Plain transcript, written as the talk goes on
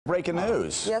Breaking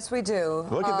news. Yes, we do.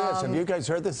 Look at this. Have you guys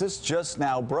heard this? This just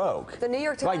now broke. The New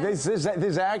York Times. Like this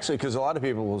is actually, because a lot of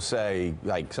people will say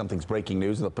like something's breaking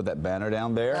news and they'll put that banner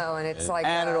down there. Oh, and it's like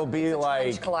it'll be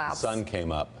like collapse. The sun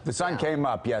came up. The sun came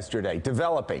up yesterday,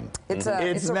 developing. It's a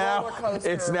roller coaster.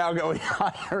 It's now going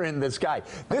higher in the sky.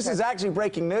 This is actually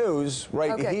breaking news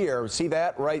right here. See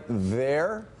that right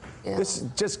there? Yeah. This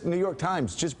just New York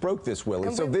Times just broke this,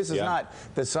 Willie. So this is not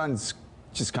the sun's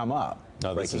just come up.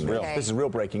 No, this is real. Okay. This is real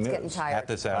breaking news. Getting tired. At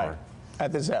this hour.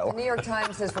 At this hour. The New York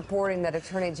Times is reporting that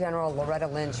Attorney General Loretta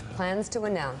Lynch plans to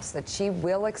announce that she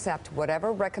will accept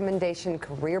whatever recommendation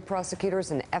career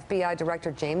prosecutors and FBI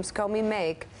Director James Comey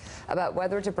make about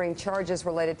whether to bring charges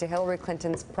related to Hillary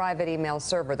Clinton's private email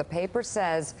server. The paper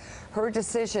says her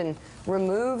decision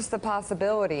removes the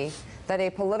possibility that a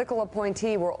political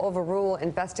appointee will overrule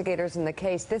investigators in the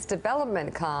case. This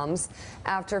development comes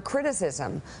after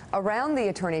criticism around the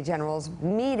Attorney General's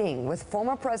meeting with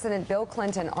former President Bill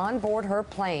Clinton on board her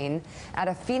plane at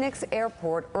a Phoenix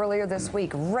airport earlier this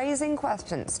week, raising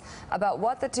questions about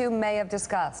what the two may have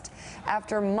discussed.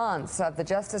 After months of the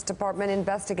Justice Department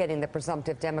investigating the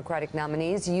presumptive Democratic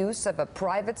nominee's use of a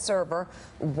private server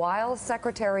while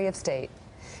Secretary of State.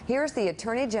 Here's the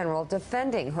Attorney General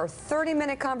defending her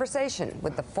 30-minute conversation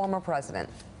with the former president.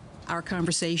 Our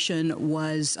conversation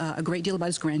was a great deal about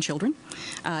his grandchildren.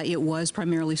 It was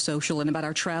primarily social and about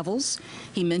our travels.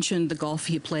 He mentioned the golf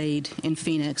he played in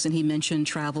Phoenix, and he mentioned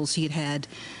travels he had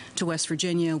to West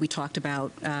Virginia. We talked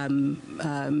about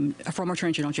a former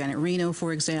Attorney General, Janet Reno,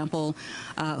 for example,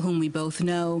 whom we both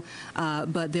know,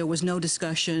 but there was no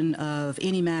discussion of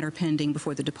any matter pending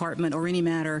before the department or any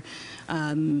matter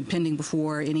pending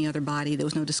before any other body. There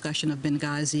was no discussion of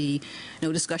Benghazi,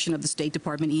 no discussion of the State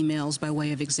Department emails by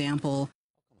way of example.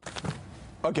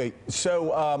 Okay,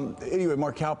 so anyway,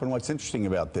 Mark Halpin, what's interesting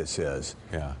about this is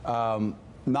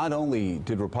not only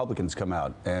did Republicans come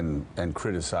out and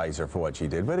criticize her for what she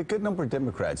did, but a good number of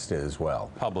Democrats did as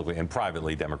well. Publicly and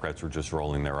privately, Democrats were just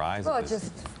rolling their eyes at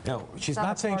this. She's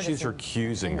not saying she's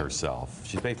recusing herself.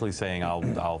 She's basically saying,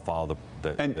 I'll follow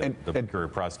the career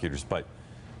prosecutors. But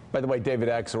by the way, David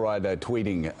Axelrod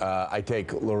tweeting, I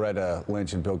take Loretta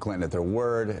Lynch and Bill Clinton at their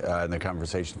word. In the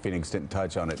conversation, Phoenix didn't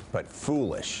touch on it, but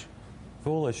foolish.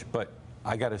 Foolish, but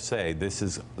I got to say,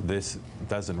 this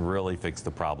doesn't really fix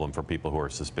the problem for people who are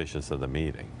suspicious of the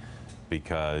meeting,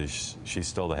 because she's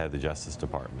still the head of the Justice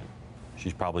Department.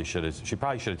 She probably should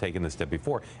have taken this step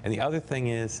before. And the other thing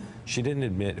is, she didn't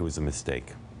admit it was a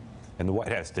mistake, and the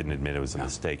White House didn't admit it was a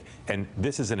mistake. And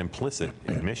this is an implicit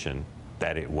admission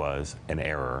that it was an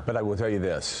error. But I will tell you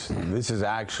this: this is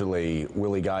actually,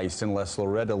 Willie Geist, unless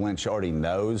Loretta Lynch already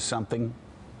knows something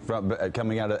from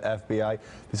coming out of FBI,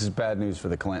 this is bad news for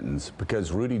the Clintons,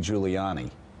 because Rudy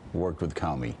Giuliani worked with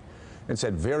Comey and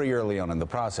said very early on in the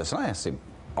process, and I asked him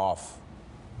off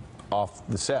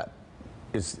the set,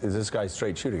 is this guy a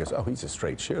straight shooter? He goes, oh, he's a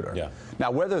straight shooter. Yeah.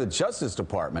 Now, whether the Justice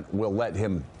Department will let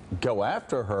him go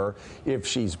after her if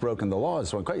she's broken the law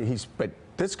is one question. But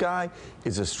this guy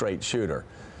is a straight shooter.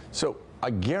 So I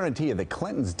guarantee you the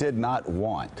Clintons did not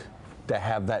want to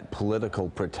have that political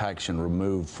protection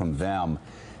removed from them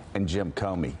and Jim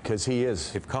Comey, because he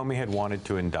is. If Comey had wanted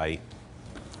to indict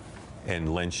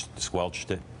and Lynch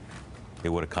squelched it, it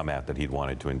would have come out that he'd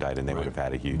wanted to indict, and they would have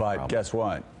had a huge problem. But guess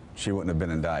what? She wouldn't have been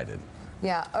indicted.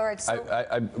 Yeah, all right. So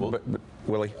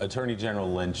Willie? Attorney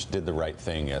General Lynch did the right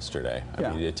thing yesterday.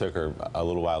 I mean, it took her a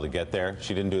little while to get there.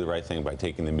 She didn't do the right thing by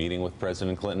taking the meeting with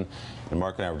President Clinton. And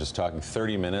Mark and I were just talking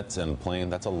 30 minutes in a plane.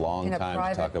 That's a long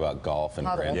time to talk about golf and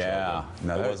grandchildren. Yeah.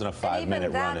 No, it wasn't a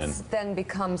 5-minute run-in. That then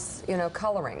becomes,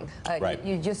 coloring. Right.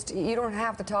 You don't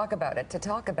have to talk about it to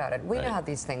talk about it. We know how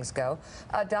these things go.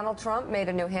 Donald Trump made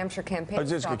a New Hampshire campaign.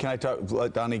 Can I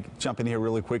let Donnie jump in here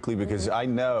really quickly, because I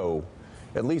know,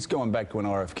 at least going back to when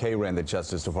RFK ran the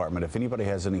Justice Department, if anybody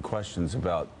has any questions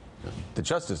about the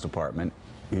Justice Department,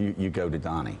 you go to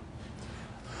Donnie.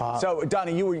 So,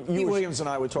 Donnie, you were Williams and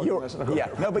I were talking about this. Yeah,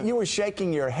 no, but you were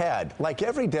shaking your head like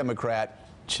every Democrat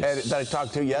that I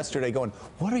talked to yesterday, going,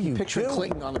 "What are you Picture doing?"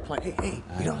 Clinton on the plane. Hey,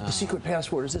 the secret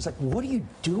password is this. Like, what are you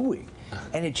doing?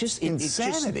 And it just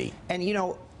insanity. And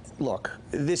look,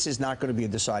 this is not going to be a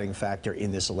deciding factor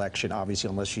in this election,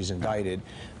 obviously, unless she's indicted.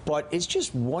 But it's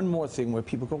just one more thing where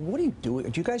people go, what are you doing?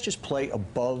 Do you guys just play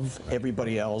above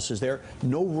everybody else? Is there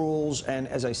no rules? And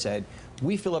as I said,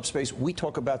 we fill up space. We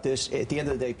talk about this. At the end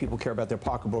of the day, people care about their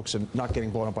pocketbooks and not getting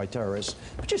blown up by terrorists.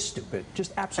 But just stupid.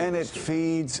 Just absolutely And it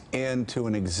feeds into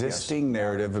an existing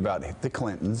narrative about the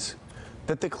Clintons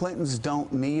that the Clintons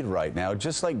don't need right now.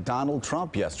 Just like Donald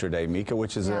Trump yesterday, Mika,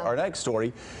 which is our next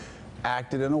story.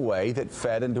 acted in a way that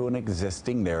fed into an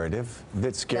existing narrative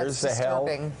that scares the hell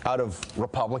out of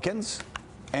Republicans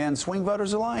and swing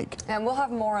voters alike. And we'll have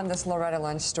more on this Loretta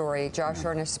Lynch story. Josh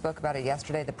Earnest spoke about it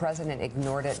yesterday. The president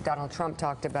ignored it. Donald Trump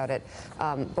talked about it.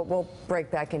 But we'll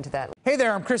break back into that. Hey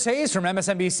there, I'm Chris Hayes from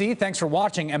MSNBC. Thanks for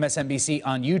watching MSNBC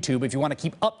on YouTube. If you want to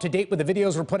keep up to date with the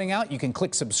videos we're putting out, you can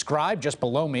click subscribe just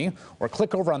below me or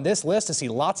click over on this list to see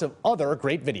lots of other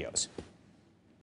great videos.